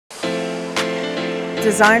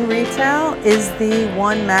Design Retail is the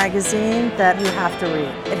one magazine that you have to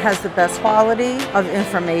read. It has the best quality of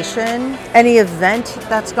information. Any event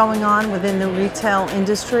that's going on within the retail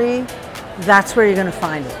industry, that's where you're going to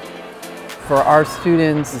find it. For our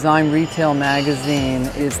students, Design Retail magazine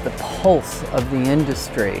is the pulse of the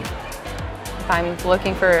industry. If I'm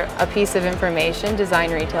looking for a piece of information, Design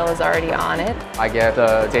Retail is already on it. I get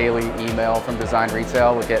a daily email from Design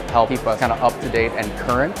Retail to help keep us kind of up to date and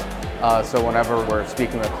current. So whenever we're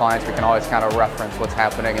speaking with clients, we can always kind of reference what's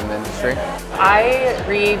happening in the industry. I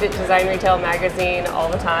read Design Retail magazine all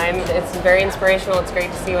the time. It's very inspirational. It's great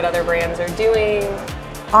to see what other brands are doing.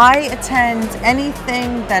 I attend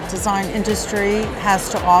anything that design industry has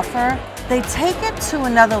to offer. They take it to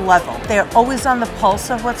another level. They're always on the pulse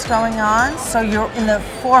of what's going on, so you're in the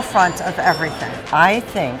forefront of everything. I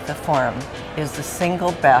think the Forum is the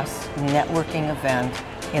single best networking event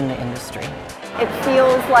in the industry. It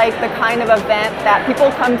feels like the kind of event that people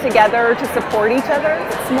come together to support each other.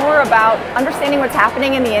 It's more about understanding what's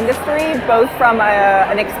happening in the industry, both from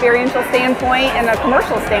an experiential standpoint and a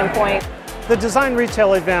commercial standpoint. The Design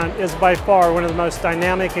Retail event is by far one of the most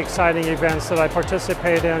dynamic, exciting events that I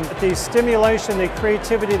participate in. The stimulation, the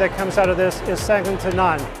creativity that comes out of this is second to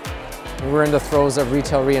none. We're in the throes of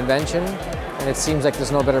retail reinvention, and it seems like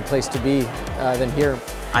there's no better place to be than here.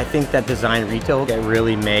 I think that Design Retail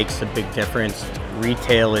really makes a big difference.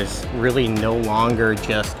 Retail is really no longer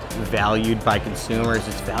just valued by consumers,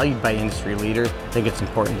 it's valued by industry leaders. I think it's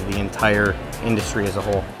important to the entire industry as a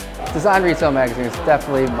whole. Design Retail magazine is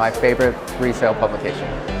definitely my favorite retail publication.